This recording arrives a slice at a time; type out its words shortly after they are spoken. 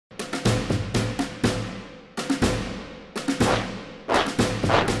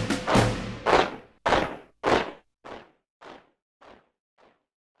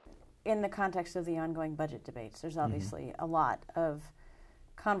in the context of the ongoing budget debates, there's obviously a lot of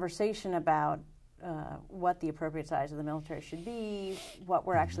conversation about what the appropriate size of the military should be, what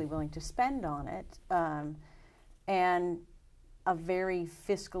we're actually willing to spend on it, and a very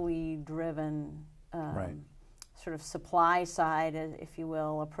fiscally driven sort of supply side, if you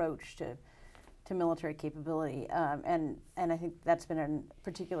will, approach to military capability. And I think that's been a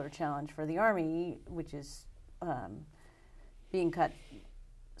particular challenge for the Army, which is being cut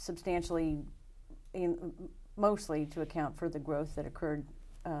substantially, mostly to account for the growth that occurred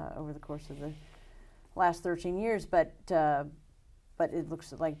over the course of the last 13 years, but it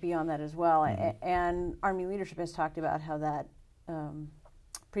looks like beyond that as well. And Army leadership has talked about how that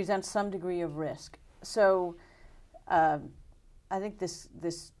presents some degree of risk. So I think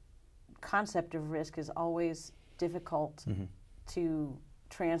this concept of risk is always difficult to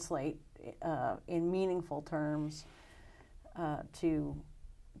translate in meaningful terms to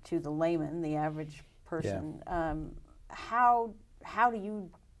the layman, the average person. How do you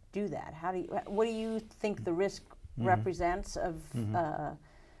do that? What do you think the risk represents of an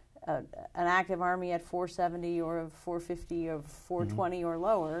active Army at 470 or of 450 or 420 or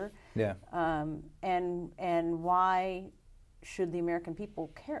lower? Yeah. And why should the American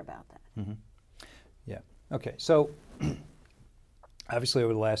people care about that? Yeah. Okay. So obviously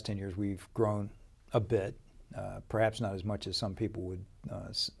over the last 10 years we've grown a bit, perhaps not as much as some people would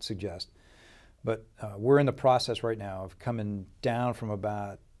suggest. But we're in the process right now of coming down from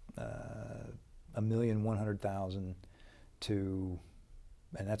about 1,100,000 to,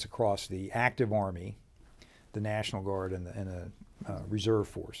 and that's across the active Army, the National Guard, and the Reserve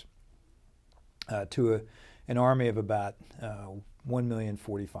Force, to an Army of about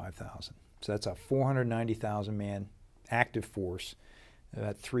 1,045,000. So that's a 490,000 man active force,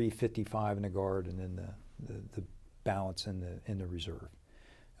 about 355 in the Guard, and then the balance in the Reserve.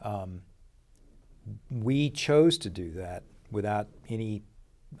 We chose to do that without any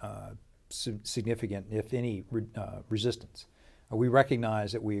significant, if any, resistance. We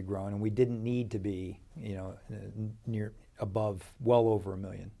recognized that we had grown, and we didn't need to be, well over 1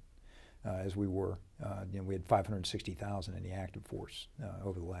 million, as we were. We had 560,000 in the active force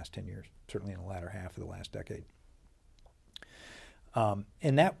over the last 10 years, certainly in the latter half of the last decade.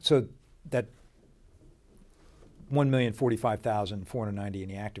 And that 1,045,490 in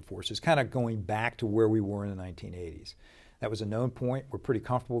the active force is kind of going back to where we were in the 1980s. That was a known point. We're pretty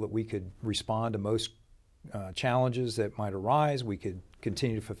comfortable that we could respond to most challenges that might arise. We could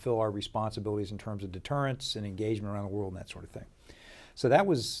continue to fulfill our responsibilities in terms of deterrence and engagement around the world and that sort of thing. So that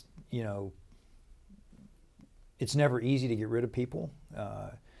was, it's never easy to get rid of people.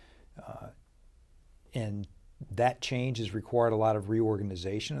 And that change has required a lot of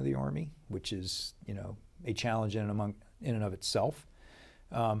reorganization of the Army, which is, a challenge in and of itself.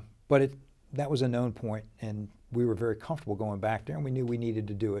 But that was a known point, and we were very comfortable going back there, and we knew we needed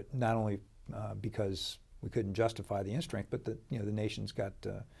to do it, not only because we couldn't justify the in-strength, but that the nation's got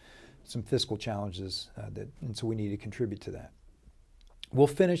some fiscal challenges, and so we need to contribute to that. We'll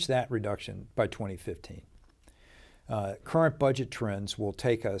finish that reduction by 2015. Current budget trends will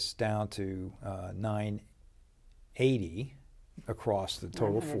take us down to 980 across the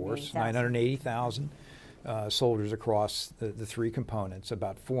total force, 980,000 soldiers across the three components,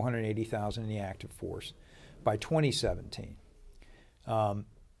 about 480,000 in the active force by 2017. Not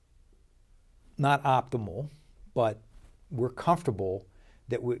optimal, but we're comfortable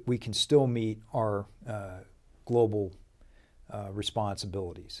that we can still meet our global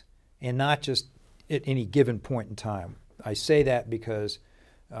responsibilities, and not just at any given point in time. I say that because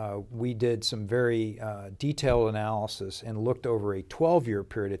we did some very detailed analysis and looked over a 12-year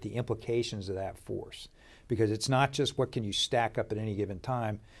period at the implications of that force. Because it's not just what can you stack up at any given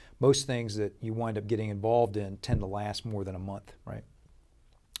time. Most things that you wind up getting involved in tend to last more than a month, right?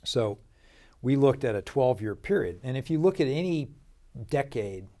 So we looked at a 12-year period. And if you look at any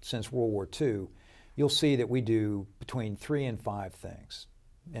decade since World War II, you'll see that we do between 3 and 5 things.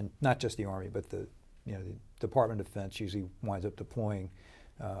 And not just the Army, but the Department of Defense usually winds up deploying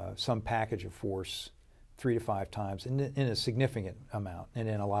some package of force 3 to 5 times in a significant amount, and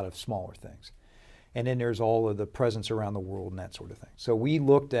in a lot of smaller things. And then there's all of the presence around the world and that sort of thing. So we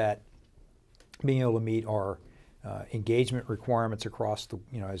looked at being able to meet our engagement requirements across the,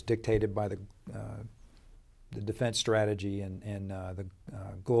 as dictated by the defense strategy and the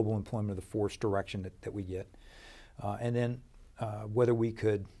global employment of the force direction that we get. And then whether we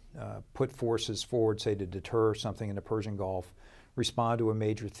could put forces forward, say, to deter something in the Persian Gulf, respond to a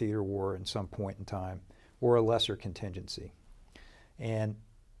major theater war at some point in time, or a lesser contingency. And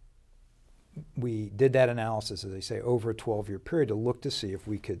we did that analysis, as they say, over a 12-year period to look to see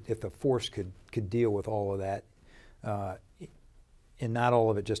if the force could deal with all of that, and not all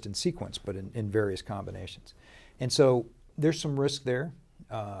of it just in sequence, but in various combinations. And so there's some risk there,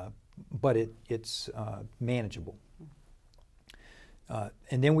 but it's manageable.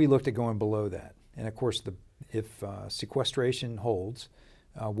 And then we looked at going below that. And of course, if sequestration holds,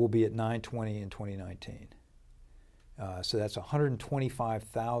 we'll be at 920 in 2019. So that's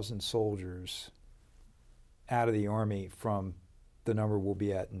 125,000 soldiers out of the Army from the number we'll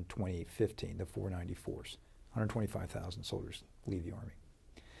be at in 2015, the 494s. 125,000 soldiers leave the Army.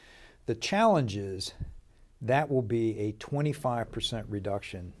 The challenge is that will be a 25%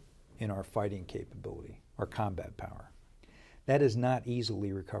 reduction in our fighting capability, our combat power. That is not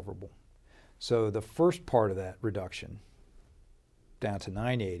easily recoverable. So the first part of that reduction, down to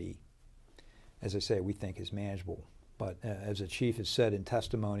 980, as I say, we think is manageable. But as the chief has said in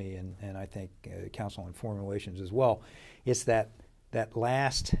testimony, and I think Council on Foreign Relations as well, it's that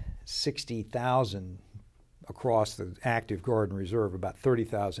last 60,000 across the active Guard and Reserve, about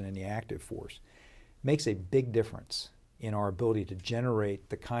 30,000 in the active force, makes a big difference in our ability to generate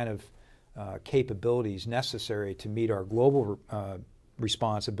the kind of capabilities necessary to meet our global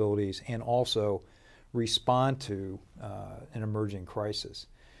responsibilities and also respond to an emerging crisis.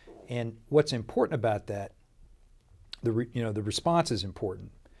 And what's important about that, the response is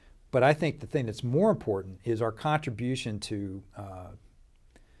important, but I think the thing that's more important is our contribution to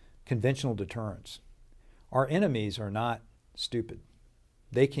conventional deterrence. Our enemies are not stupid.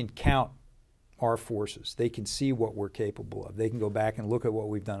 They can count our forces. They can see what we're capable of. They can go back and look at what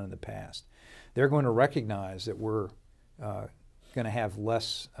we've done in the past. They're going to recognize that we're going to have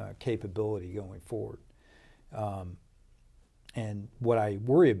less capability going forward. And what I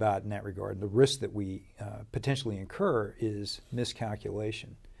worry about in that regard, the risk that we potentially incur, is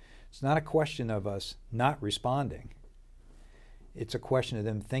miscalculation. It's not a question of us not responding. It's a question of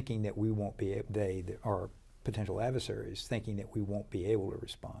them thinking that we won't be able, our potential adversaries, thinking that we won't be able to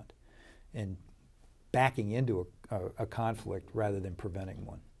respond, and backing into a conflict rather than preventing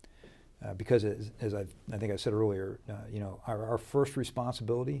one. Because as I think I said earlier, our first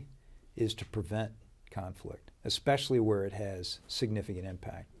responsibility is to prevent conflict, especially where it has significant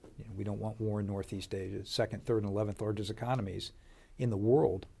impact. We don't want war in Northeast Asia. Second, third, and 11th largest economies in the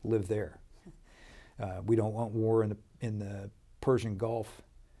world live there. We don't want war in the Persian Gulf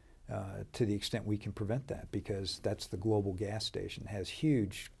to the extent we can prevent that, because that's the global gas station. It has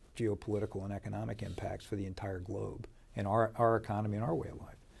huge geopolitical and economic impacts for the entire globe and our economy and our way of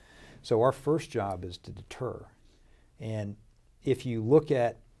life. So our first job is to deter. And if you look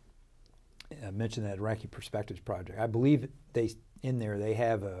at, I mentioned that Iraqi Perspectives Project, I believe they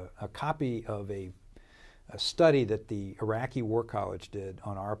have a copy of a study that the Iraqi War College did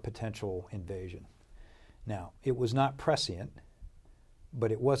on our potential invasion. Now, it was not prescient,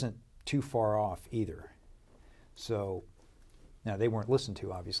 but it wasn't too far off either. So, now they weren't listened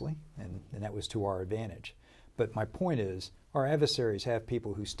to, obviously, and that was to our advantage. But my point is, our adversaries have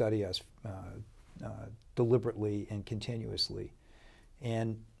people who study us deliberately and continuously.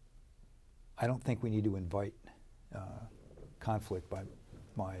 And I don't think we need to invite conflict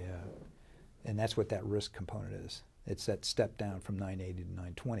and that's what that risk component is. It's that step down from 980 to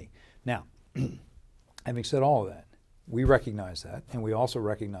 920. Now, having said all of that, we recognize that, and we also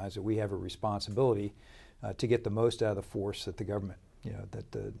recognize that we have a responsibility to get the most out of the force that the government,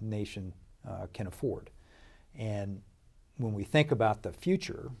 that the nation can afford. And when we think about the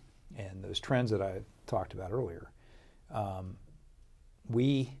future and those trends that I talked about earlier,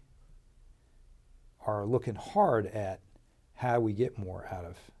 we are looking hard at how we get more out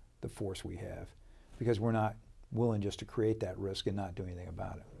of the force we have, because we're not willing just to create that risk and not do anything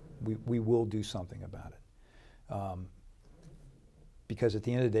about it. We will do something about it. Because at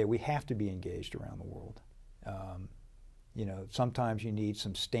the end of the day, we have to be engaged around the world. Sometimes you need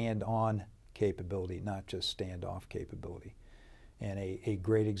some stand-on capability, not just stand-off capability. And a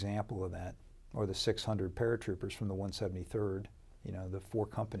great example of that are the 600 paratroopers from the 173rd, the 4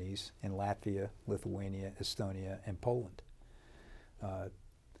 companies in Latvia, Lithuania, Estonia, and Poland.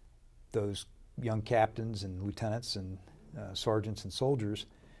 Those young captains and lieutenants and sergeants and soldiers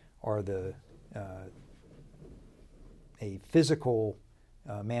are a physical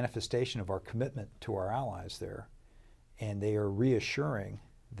manifestation of our commitment to our allies there, and they are reassuring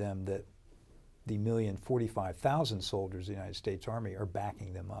them that the 1,045,000 soldiers of the United States Army are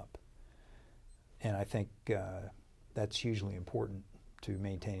backing them up. And I think that's hugely important to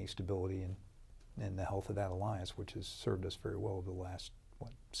maintaining stability and the health of that alliance, which has served us very well over the last,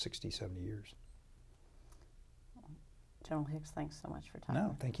 60, 70 years. General Hix, thanks so much for talking.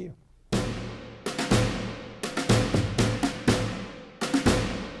 No, thank you.